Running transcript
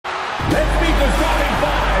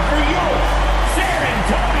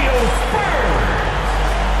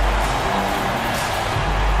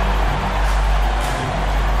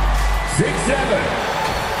7.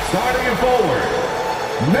 Starting it forward,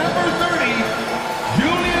 number 30,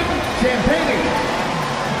 Julian Champagny.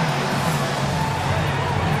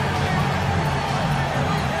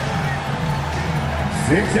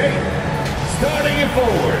 6'8", starting it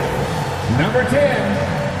forward, number 10,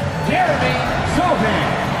 Jeremy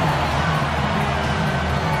Chopin.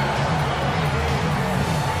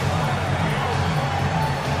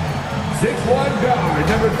 6'1", guard,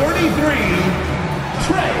 number 33,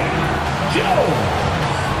 Trey Jones.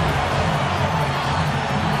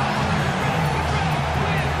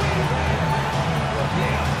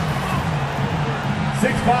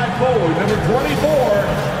 6'5", forward, number 24,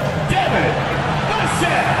 Devin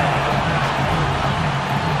Vassell.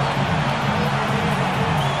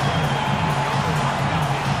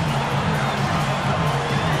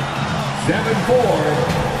 7'4",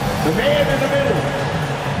 the man in the middle,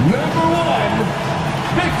 number 1,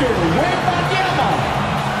 Victor Wembanyama.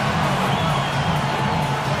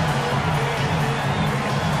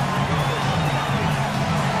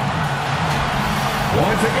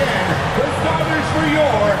 'Once again, the starters for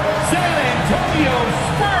your San Antonio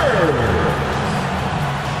Spurs.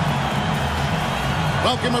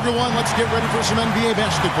 Welcome, everyone. Let's get ready for some NBA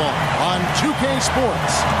basketball on 2K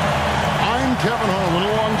Sports. I'm Kevin Harlan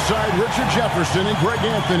alongside Richard Jefferson and Greg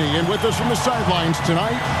Anthony. And with us from the sidelines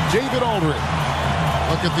tonight, David Aldridge.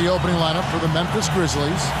 Look at the opening lineup for the Memphis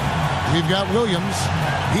Grizzlies. We've got Williams.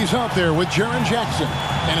 He's out there with Jaren Jackson.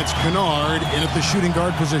 And it's Kennard in at the shooting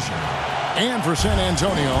guard position. And for San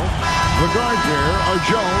Antonio, the guard pair are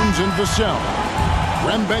Jones and Vassell.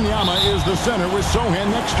 Wembanyama is the center with Sohan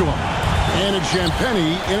next to him. And it's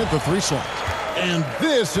Champagny in at the 3 slot. And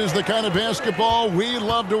this is the kind of basketball we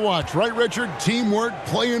love to watch. Right, Richard? Teamwork,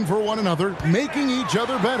 playing for one another, making each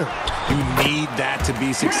other better. You need that to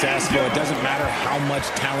be successful. It doesn't matter how much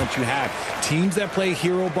talent you have. Teams that play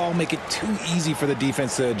hero ball make it too easy for the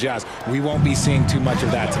defense to adjust. We won't be seeing too much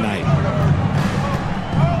of that tonight.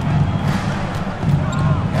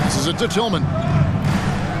 Passes it to Tillman.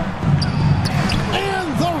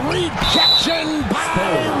 And the rejection by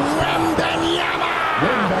Wembanyama.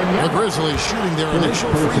 The Grizzlies shooting their initial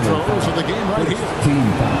free throws of the game right here.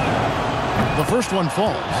 The first one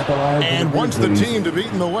falls. And once the team to beat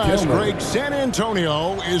in the West, Greg, San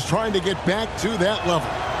Antonio is trying to get back to that level.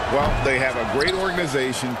 Well, they have a great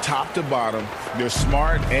organization, top to bottom. They're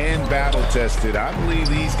smart and battle-tested. I believe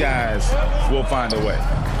these guys will find a way.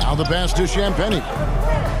 Now the pass to Champagny.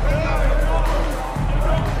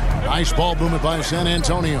 Nice ball movement by San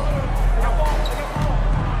Antonio.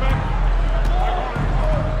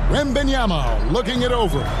 Wembanyama looking it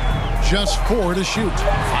over. Just 4 to shoot.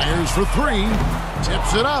 Fires for 3.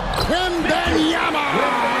 Tips it up. Wembanyama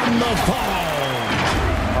on the foul.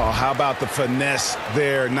 Oh, how about the finesse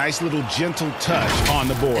there? Nice little gentle touch on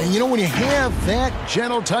the board. And you know, when you have that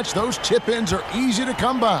gentle touch, those tip-ins are easy to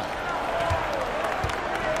come by.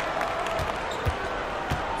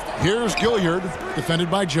 Here's Gilliard, defended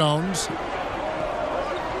by Jones.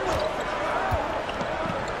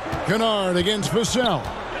 Kennard against Vassell.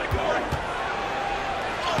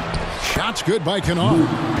 Shot's good by Kennard.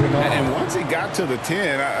 And once he got to the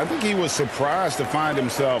 10, I think he was surprised to find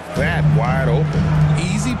himself that wide open.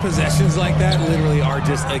 Easy possessions like that literally are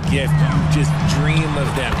just a gift. You just dream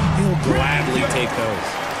of them. He'll gladly take those.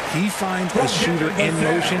 He finds a shooter in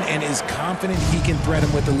motion and is confident he can thread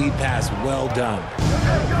him with the lead pass. Well done.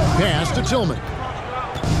 Pass to Tillman.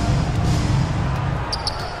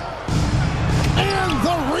 And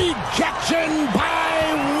the rejection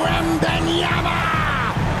by Wembanyama.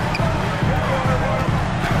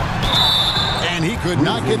 And he could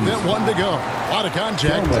not get that one to go. A lot of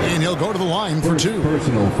contact, and he'll go to the line for 2.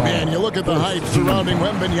 And you look at the hype surrounding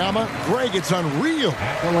Wembanyama. Greg, it's unreal.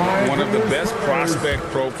 One of the best prospect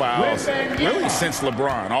profiles, really, since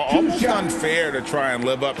LeBron. Almost unfair to try and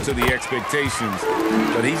live up to the expectations,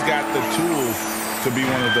 but he's got the tools to be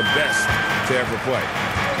one of the best to ever play.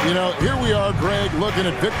 You know, here we are, Greg, looking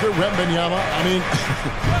at Victor Wembanyama. I mean,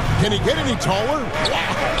 can he get any taller?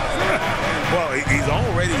 Well, he's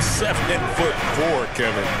already 7'4",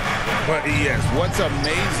 Kevin. But yes, what's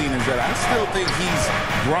amazing is that I still think he's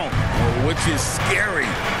grown, which is scary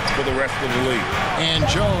for the rest of the league. And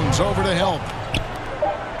Jones over to help.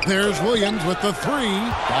 There's Williams with the 3.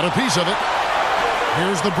 Got a piece of it.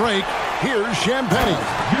 Here's the break. Here's Champagny.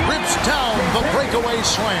 Rips down the breakaway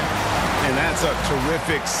slam. And that's a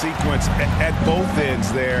terrific sequence at both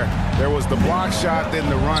ends there. There was the block shot, then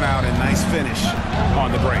the run out, and nice finish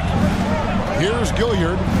on the break. Here's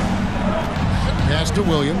Gilliard. Pass to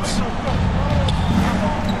Williams.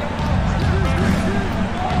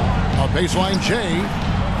 A baseline J.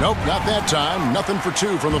 Nope, not that time. Nothing for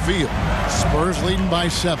two from the field. Spurs leading by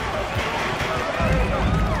 7.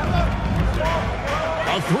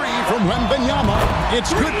 A three from Wembanyama. It's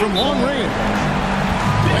good from long range.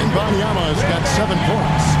 Wembanyama has got 7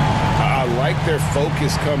 points. I like their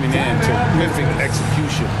focus coming in. Terrific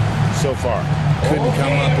execution so far. Couldn't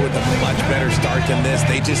come up with a much better start than this.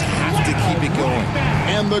 They just have to keep it going.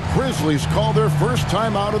 And the Grizzlies call their first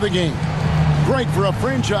time out of the game. Greg, for a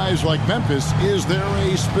franchise like Memphis, is there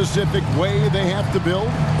a specific way they have to build?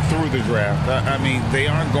 Through the draft. I mean, they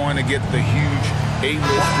aren't going to get the huge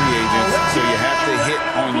A-list free agents, so you have to hit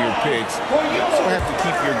on your picks. You also have to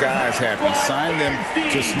keep your guys happy. Sign them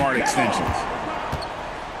to smart extensions.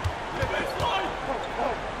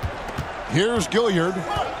 Here's Gilliard.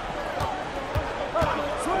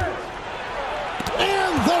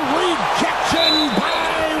 And the rejection by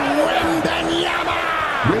Wembanyama.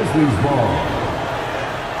 Grizzlies ball.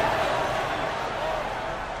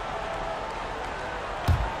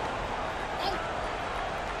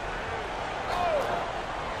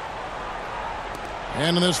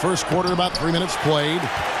 And in this first quarter, about 3 minutes played.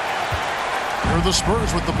 Here are the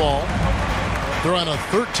Spurs with the ball. They're on a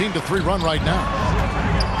 13-3 run right now.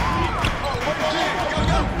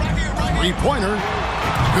 Three-pointer.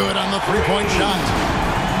 Good on the three-point shot.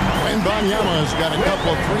 Wembanyama has got a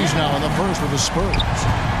couple of threes now in the first with the Spurs.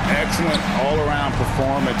 Excellent all-around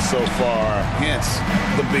performance so far, hence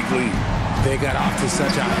the big lead. They got off to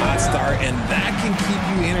such a hot start, and that can keep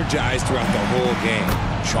you energized throughout the whole game.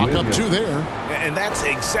 Chalk up 2 there. And that's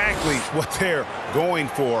exactly what they're going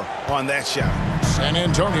for on that shot. San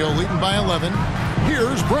Antonio leading by 11.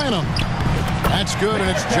 Here's Branham. That's good, and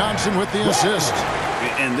it's Johnson with the assist.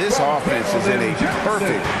 And this offense is in a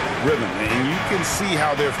perfect rhythm, and you can see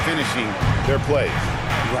how they're finishing their plays.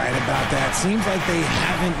 Right about that. Seems like they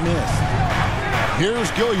haven't missed. Here's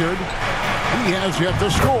Gilliard. He has yet to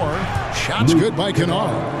score. Shot's good by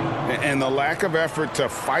Kennard. And the lack of effort to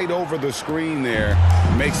fight over the screen there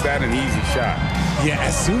makes that an easy shot. Yeah,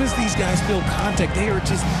 as soon as these guys feel contact, they are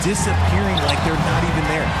just disappearing like they're not even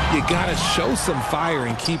there. You got to show some fire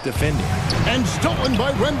and keep defending. And stolen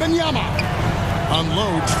by Wembanyama.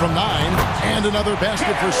 Unloads from 9, and another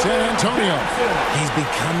basket for San Antonio. He's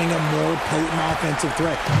becoming a more potent offensive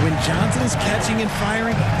threat. When Johnson is catching and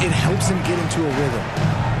firing, it helps him get into a rhythm.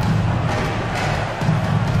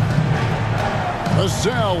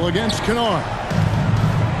 Vassell against Kennard.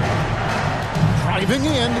 Driving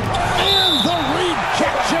in, and the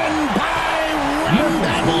rejection by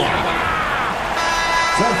Wembanyama.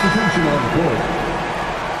 Substitution on the court.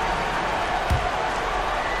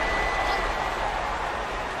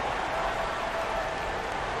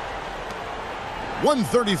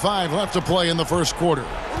 1:35 left to play in the first quarter.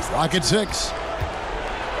 Clock at 6.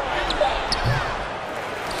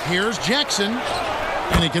 Here's Jackson,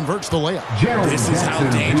 and he converts the layup. This is how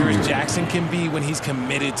dangerous Jackson can be when he's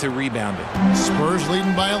committed to rebounding. Spurs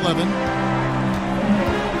leading by 11.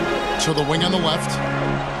 To the wing on the left.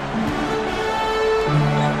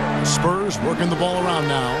 Spurs working the ball around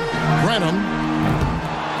now. Branham.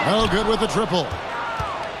 Oh, good with the triple.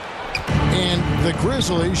 And the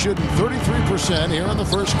Grizzlies shooting 33% here in the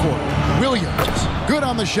first quarter. Williams, good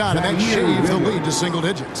on the shot, and that shaves the lead to single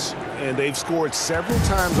digits. And they've scored several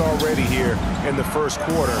times already here in the first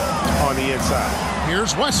quarter on the inside.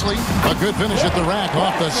 Here's Wesley. A good finish at the rack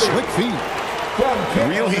off the slick feed.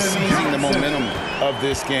 Really seizing the momentum of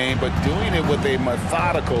this game, but doing it with a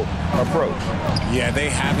methodical approach. Yeah, they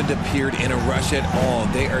haven't appeared in a rush at all.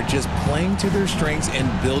 They are just playing to their strengths and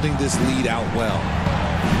building this lead out well.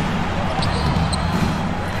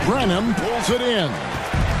 Branham pulls it in.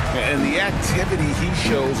 And the activity he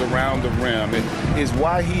shows around the rim is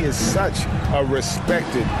why he is such a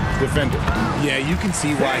respected defender. Yeah, you can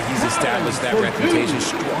see why he's established that reputation.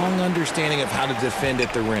 Strong understanding of how to defend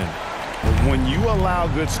at the rim. When you allow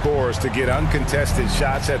good scorers to get uncontested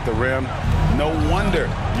shots at the rim, no wonder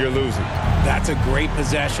you're losing. That's a great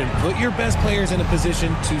possession. Put your best players in a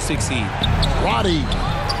position to succeed. Roddy,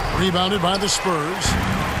 rebounded by the Spurs.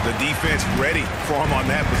 The defense ready for him on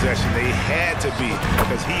that possession. They had to be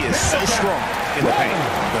because he is so strong in the paint.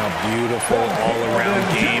 The beautiful all-around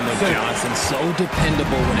game of Johnson. So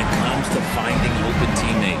dependable when it comes to finding open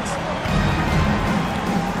teammates.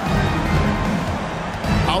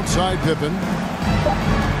 Outside Pippen.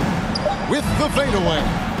 With the fadeaway.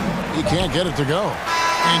 He can't get it to go.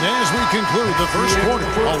 And as we conclude the first quarter,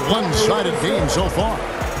 a one-sided game so far.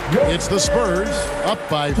 It's the Spurs up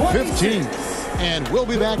by 15. And we'll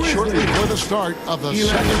be back shortly for the start of the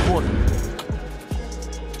second quarter.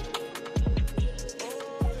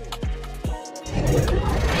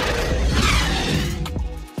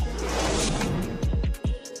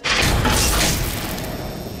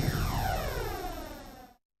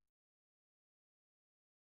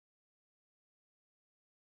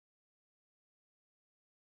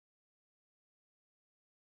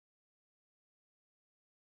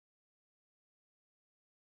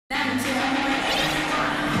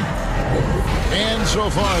 And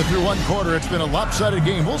so far through one quarter, it's been a lopsided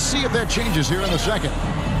game. We'll see if that changes here in the second.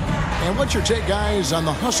 And what's your take, guys, on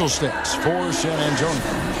the hustle sticks for San Antonio?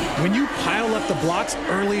 When you pile up the blocks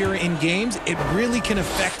earlier in games, it really can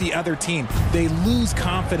affect the other team. They lose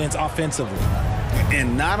confidence offensively.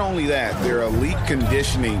 And not only that, their elite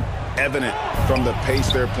conditioning evident from the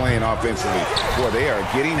pace they're playing offensively. Boy, they are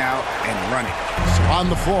getting out and running. So on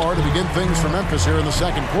the floor to begin things for Memphis here in the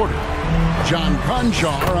second quarter. John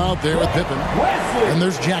Conchar out there with Pippen. And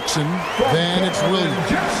there's Jackson. Then it's Williams.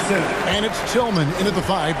 And it's Tillman in at the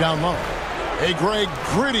 5 down low. Hey, Greg,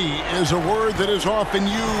 gritty is a word that is often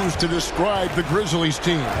used to describe the Grizzlies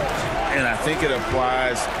team. And I think it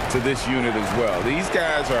applies to this unit as well. These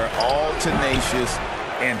guys are all tenacious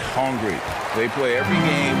and hungry. They play every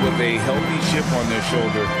game with a healthy chip on their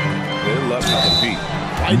shoulder. They love to compete.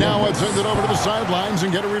 Right now, let's send it over to the sidelines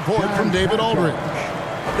and get a report from David Aldridge.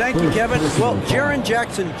 Thank you, Kevin. Well, Jaren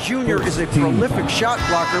Jackson Jr. is a prolific shot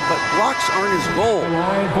blocker, but blocks aren't his goal.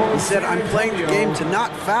 He said, I'm playing the game to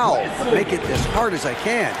not foul, make it as hard as I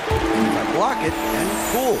can. If I block it, then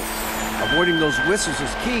cool. Avoiding those whistles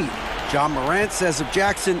is key. John Morant says of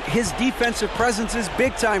Jackson, his defensive presence is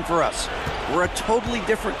big time for us. We're a totally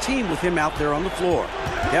different team with him out there on the floor.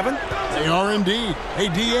 Kevin? They are indeed. Hey,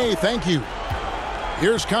 D.A., thank you.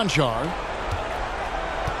 Here's Conchar.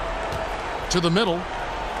 To the middle.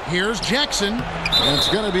 Here's Jackson. And it's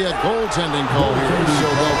going to be a goaltending call here, so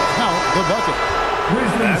they'll count the bucket.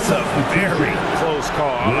 That's a very close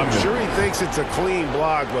call. I'm sure he thinks it's a clean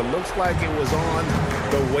block, but looks like it was on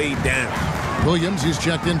the way down. Williams, he's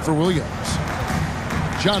checked in for Williams.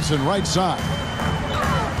 Johnson, right side.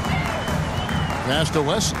 Pass to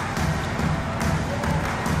Wesley.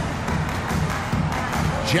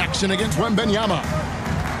 Jackson against Wembanyama.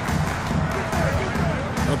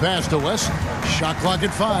 The pass to Wesley. Shot clock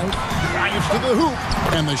at 5. Drives to the hoop.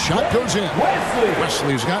 And the shot goes in.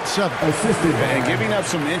 Wesley's got 7. And giving up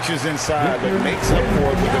some inches inside, but makes up for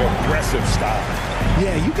it with an aggressive style.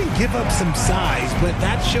 Yeah, you can give up some size, but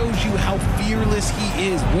that shows you how fearless he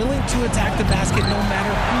is, willing to attack the basket no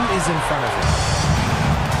matter who is in front of him.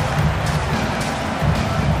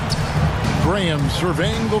 Graham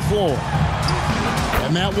surveying the floor.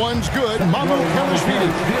 And that one's good. Mamu Kelishvili.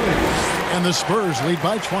 And the Spurs lead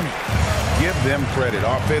by 20. Give them credit.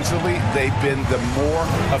 Offensively, they've been the more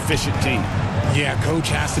efficient team. Yeah, coach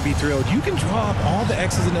has to be thrilled. You can draw up all the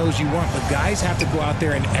X's and O's you want, but guys have to go out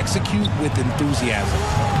there and execute with enthusiasm.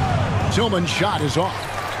 Tillman's shot is off.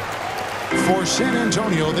 For San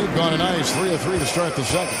Antonio, they've gone a nice 3 of 3 to start the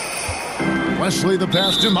second. Wesley, the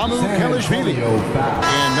pass to Mamu Kelishvili.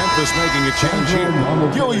 And Memphis making a change here.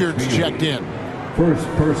 Gilliard's checked in. First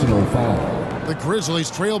personal foul. The Grizzlies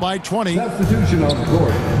trail by 20. Substitution on the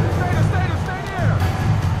court.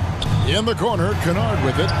 In the corner, Kennard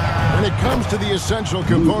with it. When it comes to the essential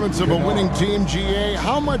components of a winning team, GA,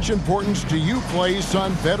 how much importance do you place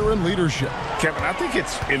on veteran leadership? Kevin, I think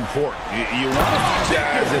it's important. You want a few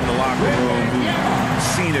guys in the locker room who've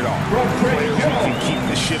seen it all. Players who can keep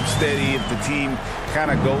the ship steady if the team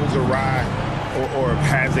kind of goes awry or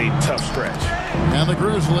has a tough stretch. And the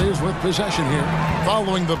Grizzlies with possession here,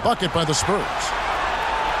 following the bucket by the Spurs.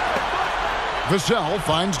 Vassell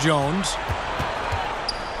finds Jones.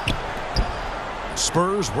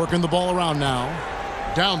 Spurs working the ball around now.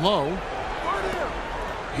 Down low.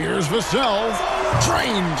 Here's Vassell.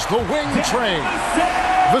 Trains the wing train.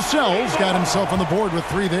 Vassell's got himself on the board with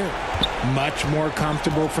 3 there. Much more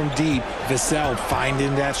comfortable from deep. Vassell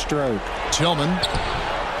finding that stroke. Tillman.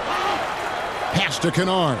 Pass to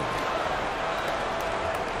Kennard.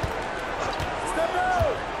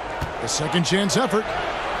 A second chance effort.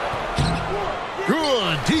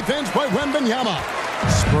 Good defense by Wembanyama.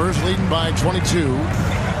 Spurs leading by 22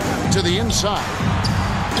 to the inside.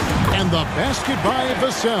 And the basket by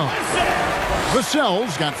Vassell.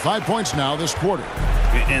 Vassell's got 5 points now this quarter.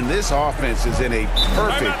 And this offense is in a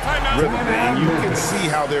perfect rhythm. And you can see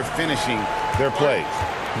how they're finishing their plays.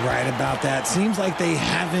 Right about that. Seems like they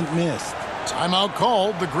haven't missed. Timeout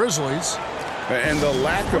called, the Grizzlies. And the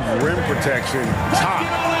lack of rim protection, top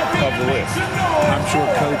of the list. I'm sure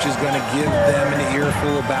coach is going to give them an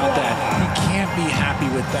earful about that. He can't be happy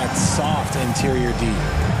with that soft interior D.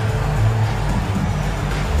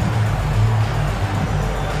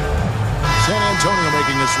 San Antonio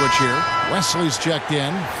making a switch here. Wesley's checked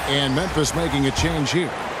in, and Memphis making a change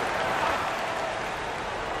here.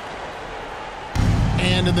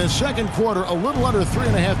 And in the second quarter, a little under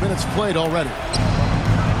 3.5 minutes played already.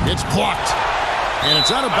 It's blocked, and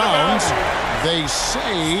it's out of bounds. They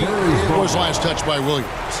say it was last touched by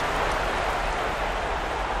Williams.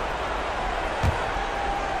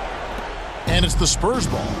 And it's the Spurs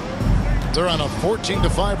ball. They're on a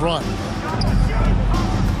 14-5 run.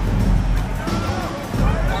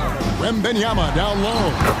 Wembanyama down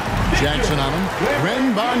low. Jackson on him.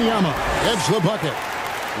 Wembanyama gets the bucket.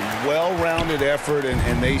 Well-rounded effort,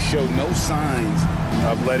 and they show no signs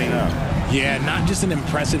of letting up. Yeah, not just an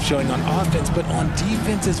impressive showing on offense, but on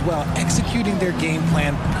defense as well, executing their game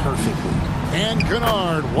plan perfectly. And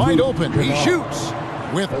Kennard wide open. He shoots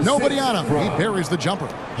with nobody on him. He parries the jumper.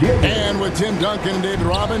 And with Tim Duncan and David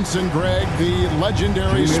Robinson, Greg, the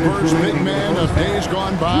legendary Spurs big man of days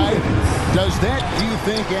gone by, does that, do you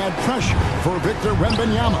think, add pressure for Victor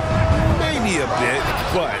Wembanyama? Maybe a bit,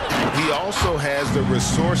 but he also has the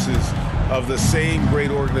resources of the same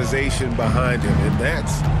great organization behind him, and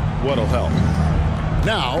that's what'll help.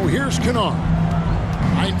 Now, here's Kennard.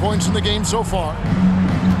 9 points in the game so far.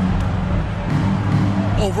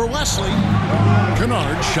 Over Wesley.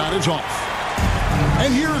 Kennard's shot is off.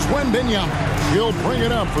 And here's Wembanyama. He'll bring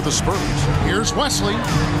it up for the Spurs. Here's Wesley.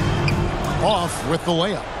 Off with the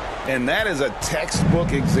layup. And that is a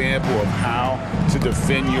textbook example of how to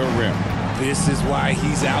defend your rim. This is why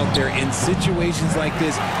he's out there. In situations like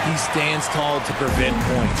this, he stands tall to prevent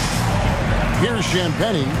points. Here's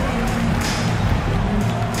Champagnie.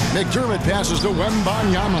 McDermott passes to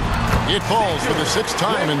Wembanyama. It falls for the 6th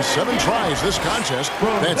time in 7 tries this contest.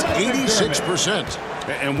 That's 86%.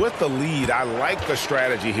 And with the lead, I like the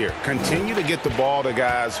strategy here. Continue to get the ball to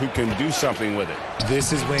guys who can do something with it.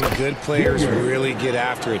 This is when good players really get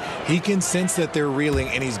after it. He can sense that they're reeling,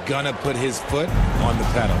 and he's going to put his foot on the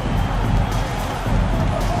pedal.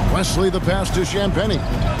 Wesley the pass to Champagnie.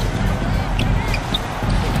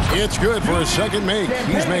 It's good for a second make.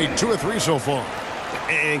 He's made 2 of 3 so far.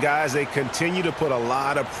 And guys, they continue to put a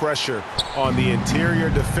lot of pressure on the interior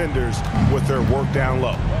defenders with their work down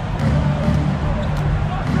low.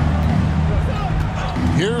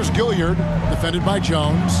 Here's Gilliard, defended by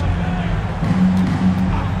Jones.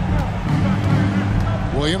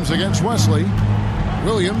 Williams against Wesley.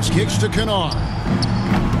 Williams kicks to Kennard.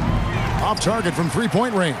 Off target from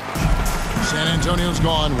 3-point range. San Antonio's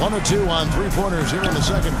gone 1 of 2 on 3-pointers here in the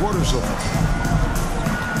second quarter so far.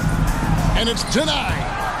 And it's denied.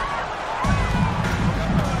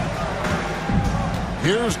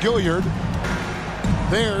 Here's Gilliard.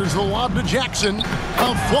 There's the lob to Jackson.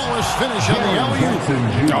 A flawless finish on the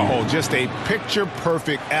alley-oop. Oh, just a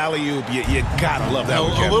picture-perfect alley-oop. You gotta love that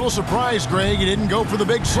one, Kevin. A little surprised, Greg. He didn't go for the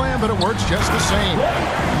big slam, but it works just the same.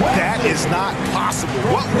 That is not possible.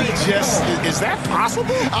 What we just... Is that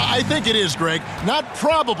possible? I think it is, Greg. Not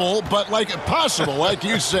probable, but like possible, like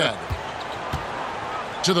you said.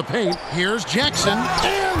 To the paint, here's Jackson.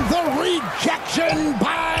 And the rejection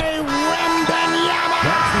by Wembanyama.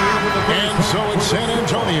 And so it's San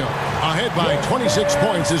Antonio ahead by 26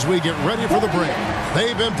 points as we get ready for the break.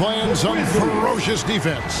 They've been playing some ferocious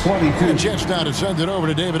defense. A chance now to send it over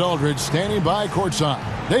to David Aldridge, standing by courtside.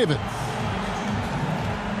 David.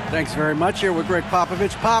 Thanks very much. Here with Greg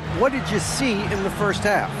Popovich. Pop, what did you see in the first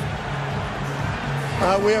half?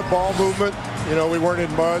 We had ball movement. You know, we weren't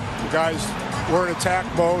in mud. The guys were in attack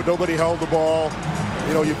mode. Nobody held the ball.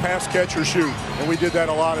 You know, you pass, catch, or shoot. And we did that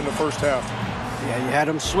a lot in the first half. Yeah, you had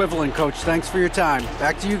them swiveling, Coach. Thanks for your time.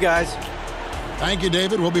 Back to you guys. Thank you,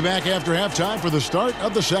 David. We'll be back after halftime for the start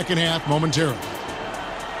of the second half momentarily.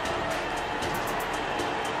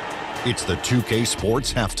 It's the 2K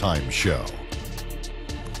Sports Halftime Show.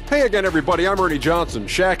 Hey again, everybody. I'm Ernie Johnson.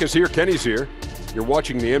 Shaq is here. Kenny's here. You're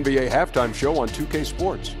watching the NBA Halftime Show on 2K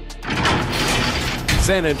Sports.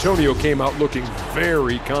 San Antonio came out looking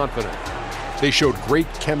very confident. They showed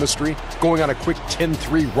great chemistry, going on a quick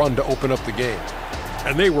 10-3 run to open up the game.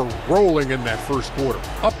 And they were rolling in that first quarter,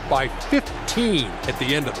 up by 15 at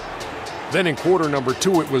the end of it. Then in quarter number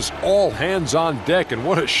 2, it was all hands on deck, and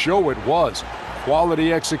what a show it was.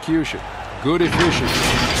 Quality execution, good efficiency,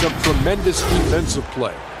 some tremendous defensive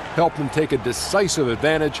play. Helped them take a decisive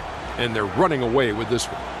advantage, and they're running away with this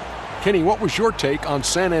one. Kenny, what was your take on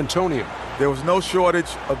San Antonio? There was no shortage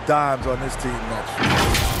of dimes on this team next.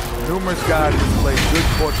 Numerous guys displayed good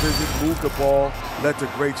court vision, moved the ball, led to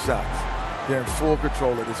great shots. They're in full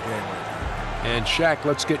control of this game right now. And Shaq,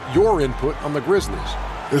 let's get your input on the Grizzlies.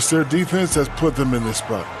 It's their defense that's put them in this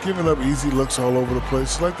spot. Giving up easy looks all over the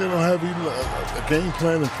place. It's like they don't have even a game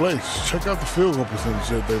plan in place. Check out the field goal percentage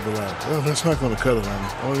that they've allowed. Well, that's not going to cut it on me.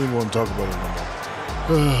 I don't even want to talk about it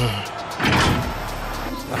no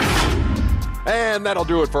more. And that'll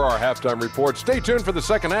do it for our halftime report. Stay tuned for the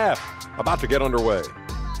second half. About to get underway.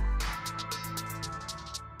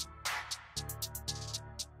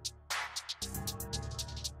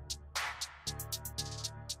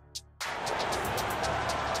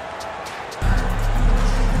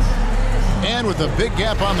 And with a big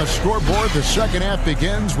gap on the scoreboard, the second half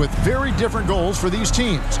begins with very different goals for these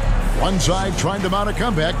teams. One side trying to mount a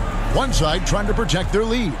comeback, one side trying to protect their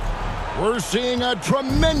lead. We're seeing a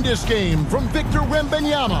tremendous game from Victor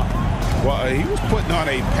Wembanyama. Well, he was putting on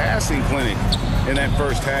a passing clinic in that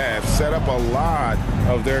first half, set up a lot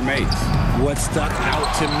of their mates. What stuck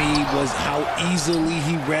out to me was how easily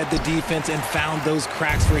he read the defense and found those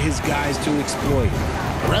cracks for his guys to exploit.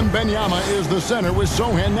 Wembanyama is the center with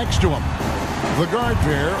Sohan next to him. The guard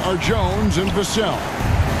pair are Jones and Vassell.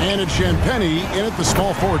 And it's Champagnie in at the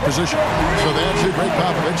small forward position. So that's it. Greg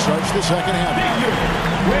Popovich starts the second half.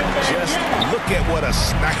 Just look at what a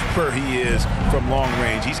sniper he is from long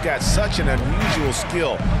range. He's got such an unusual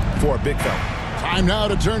skill for a big fella. Time now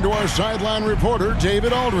to turn to our sideline reporter,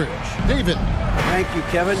 David Aldridge. David. Thank you,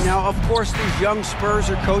 Kevin. Now, of course, these young Spurs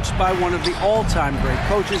are coached by one of the all-time great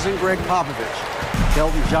coaches in Greg Popovich.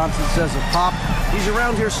 Keldon Johnson says of Pop, he's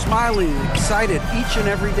around here smiling and excited each and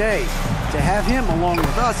every day. To have him along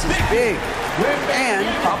with us is big. And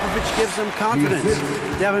Popovich gives them confidence.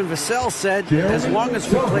 Devin Vassell said, as long as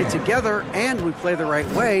we play together and we play the right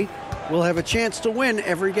way, we'll have a chance to win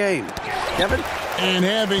every game. Kevin? And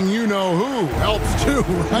having you-know-who helps too,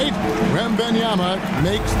 right? Wembanyama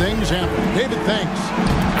makes things happen. David, thanks.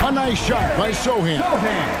 A nice shot by Sohan.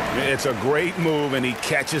 It's a great move, and he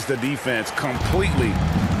catches the defense completely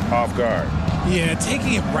off guard. Yeah,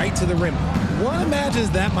 taking it right to the rim. One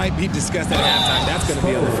imagines that might be discussed at halftime. That's going to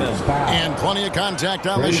be on the film. And plenty of contact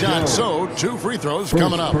on the shot, so 2 free throws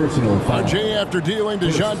coming up. RJ, after dealing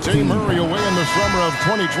DeJounte Murray away in the summer of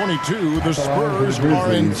 2022, the Spurs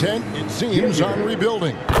are intent, it seems, on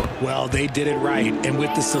rebuilding. Well, they did it right. And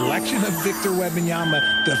with the selection of Victor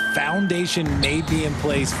Wembanyama, the foundation may be in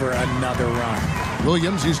place for another run.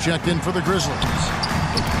 Williams is checked in for the Grizzlies.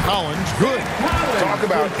 Collins, good. Talk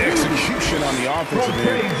about execution on the offensive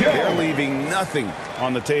end. They're leaving nothing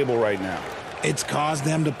on the table right now. It's caused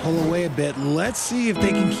them to pull away a bit. Let's see if they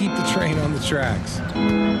can keep the train on the tracks.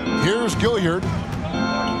 Here's Gilliard.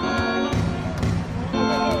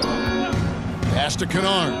 Pass to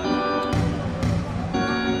Kennard.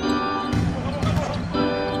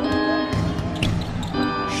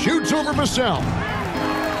 Shoots over Vassell.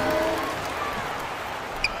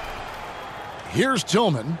 Here's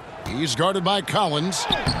Tillman. He's guarded by Collins.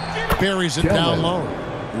 Buries it down low.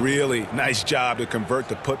 Really nice job to convert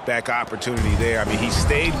the putback opportunity there. I mean, he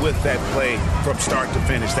stayed with that play from start to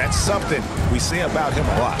finish. That's something we say about him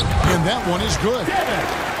a lot. And that one is good.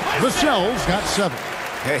 Vassell's got 7.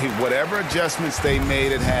 Hey, whatever adjustments they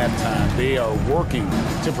made at halftime, they are working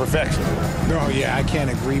to perfection. Oh, yeah, I can't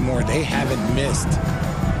agree more. They haven't missed.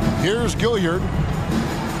 Here's Gilliard.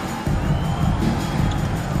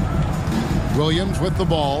 Williams with the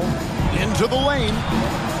ball. Into the lane.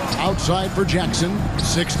 Outside for Jackson.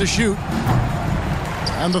 6 to shoot.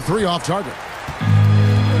 And the 3 off target.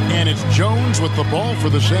 And it's Jones with the ball for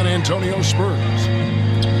the San Antonio Spurs.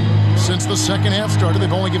 Since the second half started,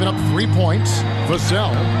 they've only given up 3 points.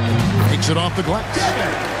 Vassell takes it off the glass.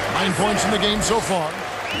 9 points in the game so far.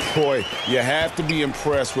 Boy, you have to be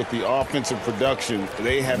impressed with the offensive production.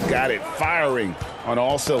 They have got it firing on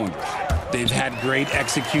all cylinders. They've had great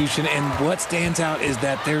execution, and what stands out is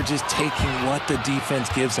that they're just taking what the defense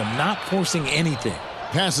gives them, not forcing anything.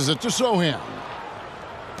 Passes it to Sohan.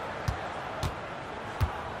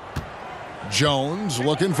 Jones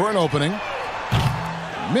looking for an opening.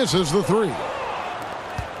 Misses the 3.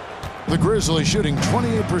 The Grizzlies shooting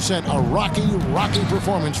 28%, a rocky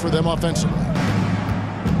performance for them offensively.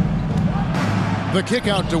 The kick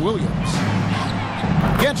out to Williams.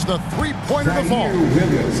 Gets the 3-pointer to fall.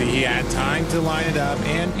 See, he had time to line it up,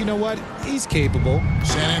 and you know what? He's capable.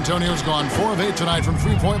 San Antonio's gone 4 of 8 tonight from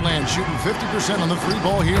three-point land, shooting 50% on the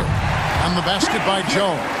 3-ball here. And the basket by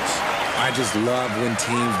Jones. I just love when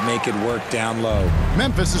teams make it work down low.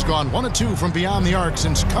 Memphis has gone 1 of 2 from beyond the arc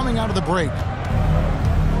since coming out of the break.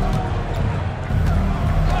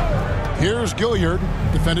 Here's Gilliard,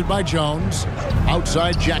 defended by Jones.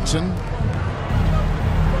 Outside Jackson.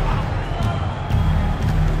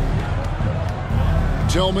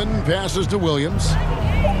 Tillman passes to Williams.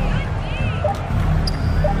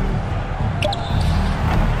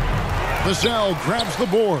 Vassell grabs the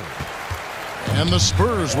board. And the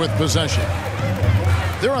Spurs with possession.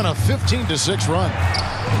 They're on a 15-6 run.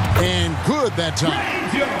 And good that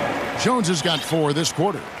time. Jones has got 4 this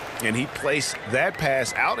quarter. And he placed that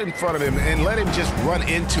pass out in front of him and let him just run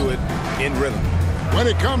into it in rhythm. When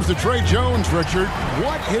it comes to Trey Jones, Richard,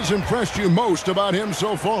 what has impressed you most about him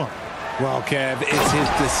so far? Well, Kev, it's his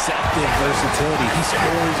deceptive versatility. He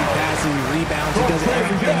scores, he passes, he rebounds, he does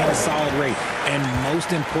everything at a solid rate. And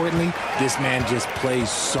most importantly, this man just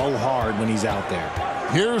plays so hard when he's out there.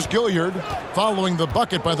 Here's Gilliard following the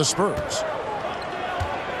bucket by the Spurs.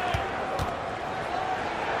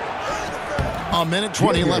 A minute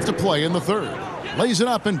 20 left to play in the third. Lays it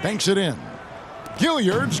up and banks it in.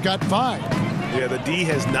 Gilliard's got 5. Yeah, the D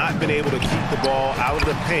has not been able to keep the ball out of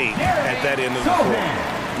the paint at that end of the court.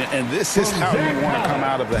 And this is how you want to come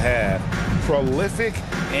out of the half. Prolific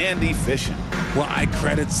and efficient. Well, I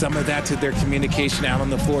credit some of that to their communication out on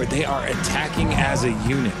the floor. They are attacking as a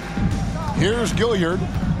unit. Here's Gilliard.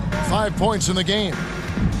 5 points in the game.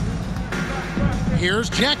 Here's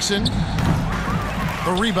Jackson.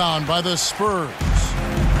 The rebound by the Spurs.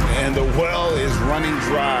 And the well is running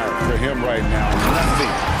dry for him right now. Nothing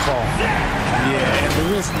falling. Yeah, and the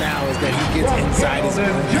risk now is that he gets inside his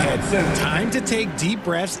own head. Time to take deep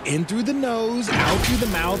breaths in through the nose, out through the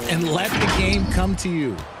mouth, and let the game come to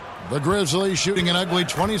you. The Grizzlies shooting an ugly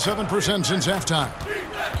 27% since halftime.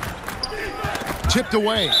 Tipped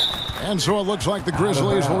away. And so it looks like the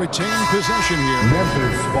Grizzlies will retain possession here.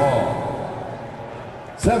 Memphis ball.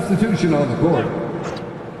 Substitution on the court.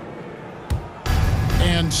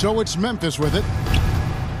 And so it's Memphis with it.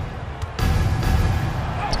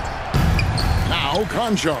 Now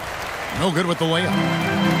Conjo. No good with the layup.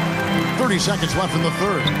 30 seconds left in the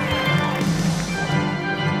third.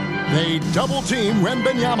 They double team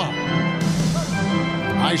Wembanyama.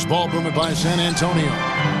 Nice ball movement by San Antonio.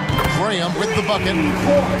 Graham with the bucket.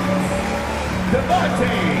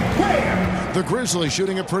 The Grizzlies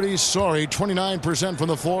shooting a pretty sorry 29% from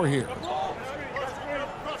the floor here.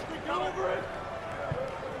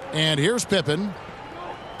 And here's Pippen.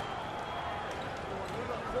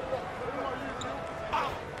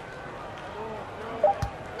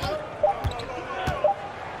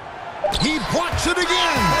 He blocks it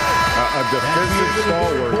again. A defensive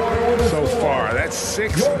stalwart so far. That's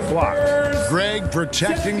 6 blocks. Greg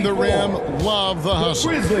protecting the rim. Love the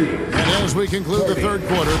hustle. And as we conclude the third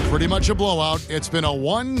quarter, pretty much a blowout. It's been a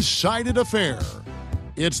one-sided affair.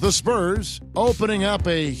 It's the Spurs opening up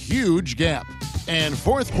a huge gap. And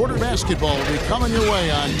fourth quarter basketball will be coming your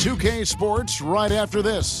way on 2K Sports right after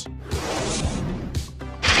this.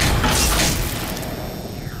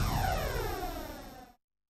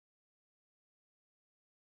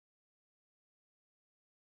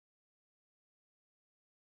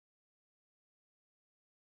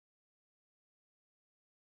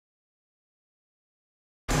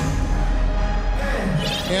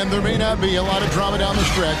 And there may not be a lot of drama down the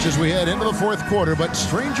stretch as we head into the fourth quarter, but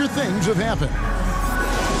stranger things have happened.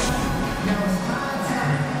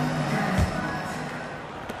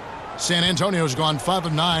 San Antonio's gone 5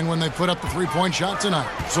 of 9 when they put up the three-point shot tonight.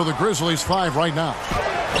 So the Grizzlies 5 right now.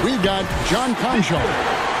 We've got John Concho.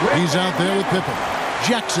 He's out there with Pippen.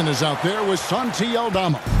 Jackson is out there with Santi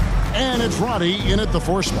Aldama. And it's Roddy in at the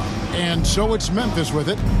 4 spot. And so it's Memphis with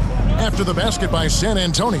it. After the basket by San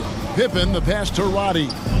Antonio. Pippen, the pass to Roddy.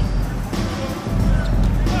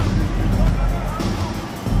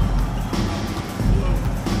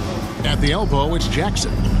 At the elbow, it's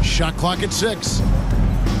Jackson. Shot clock at 6.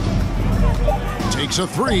 Takes a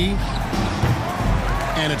 3.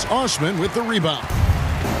 And it's Osman with the rebound.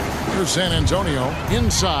 Here's San Antonio.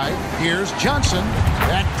 Inside, here's Johnson.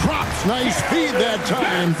 That crops. Nice feed that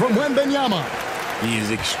time from Wembanyama. He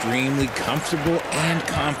is extremely comfortable and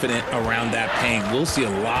confident around that paint. We'll see a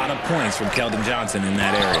lot of points from Keldon Johnson in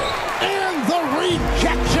that area. And the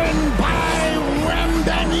rejection by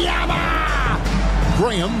Wembanyama.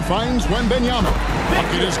 Graham finds Wembanyama.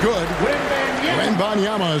 Bucket is good.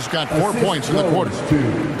 Wembanyama has got 4 points in the quarter.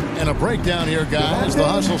 And a breakdown here, guys. The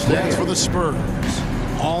hustle stats for the Spurs.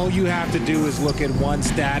 All you have to do is look at one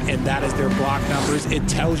stat, and that is their block numbers. It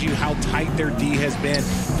tells you how tight their D has been.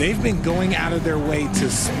 They've been going out of their way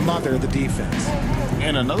to smother the defense.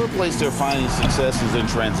 And another place they're finding success is in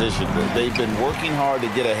transition. They've been working hard to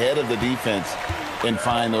get ahead of the defense and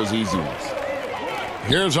find those easy ones.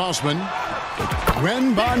 Here's Osman.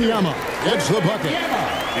 Wembanyama gets the bucket.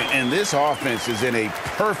 And this offense is in a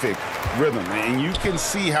perfect rhythm, and you can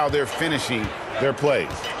see how they're finishing their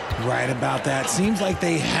plays. Right about that. Seems like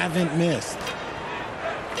they haven't missed.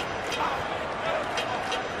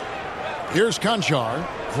 Here's Conchar.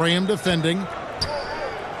 Graham defending.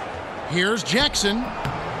 Here's Jackson.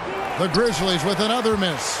 The Grizzlies with another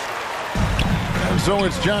miss. And so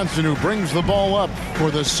it's Johnson who brings the ball up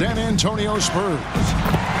for the San Antonio Spurs.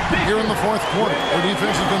 Here in the fourth quarter, their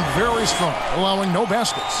defense has been very strong, allowing no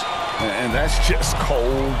baskets. And that's just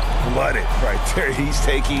cold-blooded right there. He's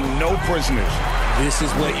taking no prisoners. This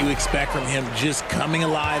is what you expect from him, just coming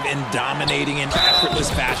alive and dominating in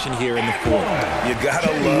effortless fashion here in the fourth. You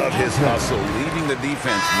gotta love his hustle, leaving the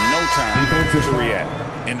defense no time to react.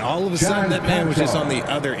 And all of a sudden, that man was just on the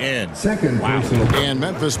other end. Wow. And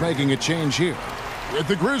Memphis making a change here. With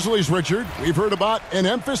the Grizzlies, Richard, we've heard about an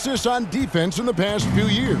emphasis on defense in the past few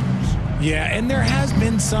years. Yeah, and there has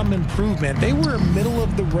been some improvement. They were a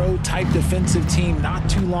middle-of-the-road type defensive team not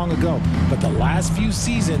too long ago. But the last few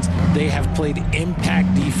seasons, they have played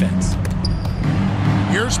impact defense.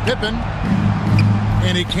 Here's Pippen.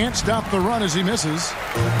 And he can't stop the run as he misses.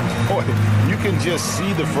 Boy, you can just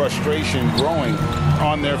see the frustration growing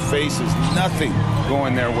on their faces. Nothing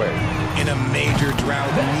going their way. In a major drought,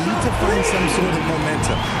 need to find some sort of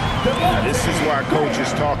momentum. Now, this is why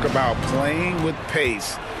coaches talk about playing with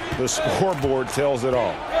pace. The scoreboard tells it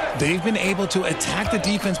all. They've been able to attack the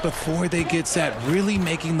defense before they get set, really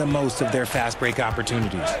making the most of their fast break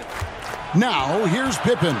opportunities. Now, here's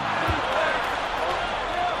Pippen.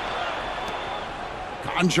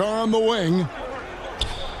 Conchar on the wing.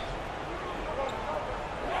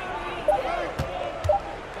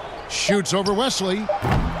 Shoots over Wesley.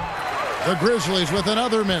 The Grizzlies with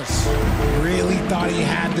another miss. Really thought he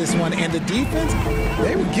had this one, and the defense,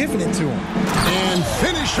 they were giving it to him. And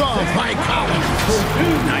finished off by Collins.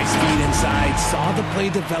 Nice feed inside, saw the play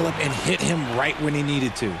develop and hit him right when he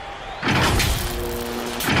needed to.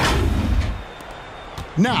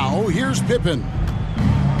 Now, here's Pippen.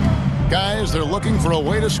 Guys, they're looking for a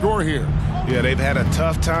way to score here. Yeah, they've had a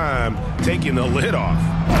tough time taking the lid off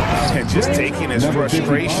and just taking his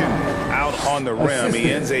frustration out on the rim.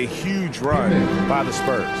 He ends a huge run by the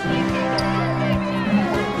Spurs.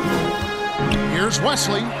 Here's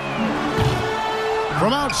Wesley.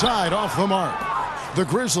 From outside, off the mark. The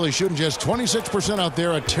Grizzlies shooting just 26% out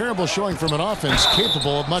there. A terrible showing from an offense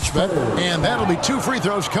capable of much better. And that'll be 2 free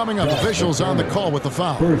throws coming up. Officials on the call with the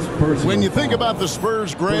foul. When you think about the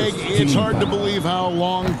Spurs, Greg, it's hard to believe how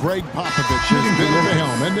long Greg Popovich has been at the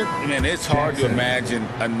helm, isn't it? And it's hard to imagine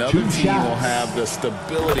another team will have the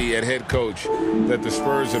stability at head coach that the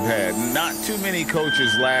Spurs have had. Not too many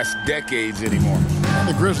coaches last decades anymore. And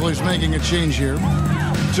the Grizzlies making a change here.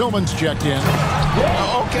 Tillman's checked in.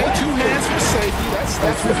 Okay, 2 hands for safety.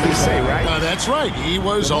 That's what they say, right? That's right. He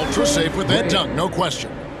was ultra safe with that dunk, no question.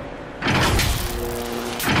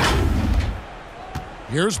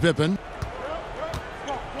 Here's Pippen.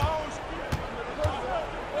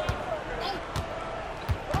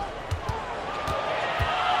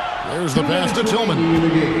 There's the pass to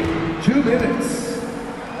Tillman. 2 minutes.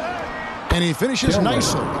 And he finishes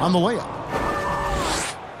nicely on the layup.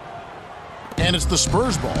 And it's the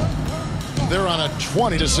Spurs ball. They're on a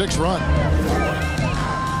 20-6 run.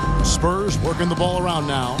 Spurs working the ball around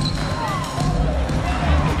now.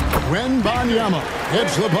 Wembanyama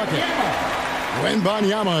heads the bucket.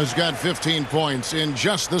 Wembanyama has got 15 points in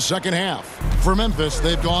just the second half. For Memphis,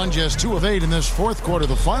 they've gone just 2 of 8 in this fourth quarter.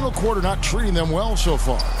 The final quarter not treating them well so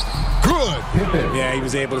far. Good. Yeah, he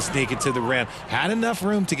was able to sneak it to the rim. Had enough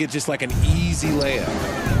room to get just like an easy layup.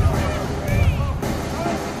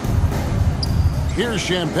 Here's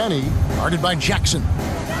Champagny, guarded by Jackson.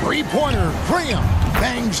 Three-pointer, Graham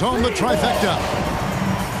bangs home the trifecta.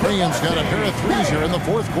 Graham's got a pair of threes here in the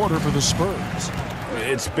fourth quarter for the Spurs.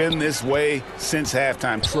 It's been this way since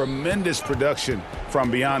halftime. Tremendous production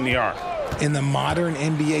from beyond the arc. In the modern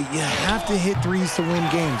NBA, you have to hit threes to win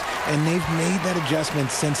games, and they've made that adjustment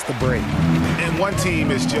since the break. And one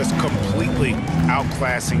team is just completely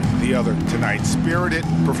outclassing the other tonight. Spirited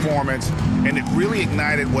performance, and it really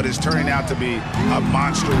ignited what is turning out to be a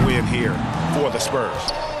monster win here for the Spurs.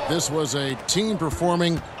 This was a team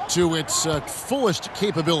performing to its fullest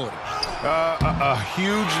capability. A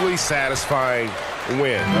hugely satisfying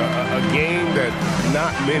win. A game that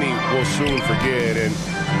not many will soon forget. And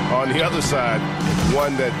on the other side,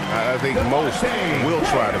 one that I think most will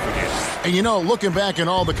try to forget. And you know, looking back at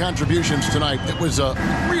all the contributions tonight, it was a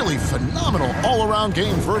really phenomenal all-around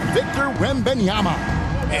game for Victor Wembanyama.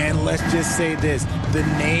 And let's just say this, the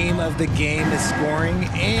name of the game is scoring,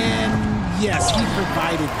 and yes, he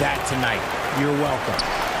provided that tonight. You're welcome.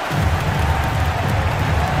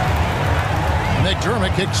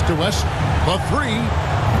 McDermott kicks to West. The 3.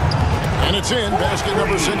 And it's in. Basket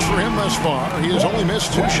number 6 for him thus far. He has only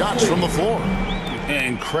missed 2 shots from the floor.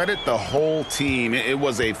 And credit the whole team. It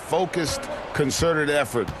was a focused, concerted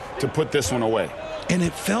effort to put this one away. And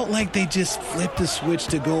it felt like they just flipped the switch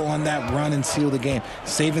to go on that run and seal the game.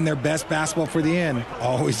 Saving their best basketball for the end.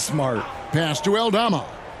 Always smart. Pass to Aldama.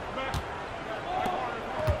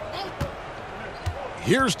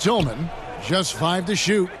 Here's Tillman. Just 5 to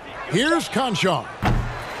shoot. Here's Conchar.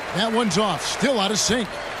 That one's off, still out of sync.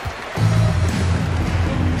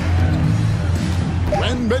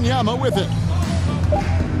 Wembanyama with it.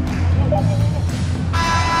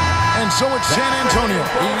 And so it's San Antonio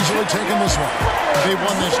easily taking this one. They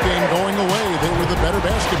won this game going away. They were the better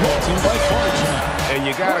basketball team by far tonight. And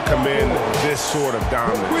you got to commend this sort of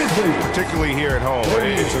dominance, particularly here at home.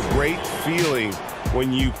 It's a great feeling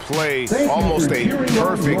when you play almost a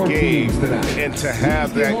perfect game and to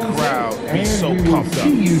have that crowd be so pumped up.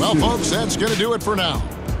 Well, folks, that's going to do it for now.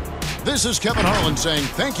 This is Kevin Harlan saying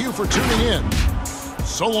thank you for tuning in.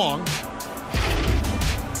 So long.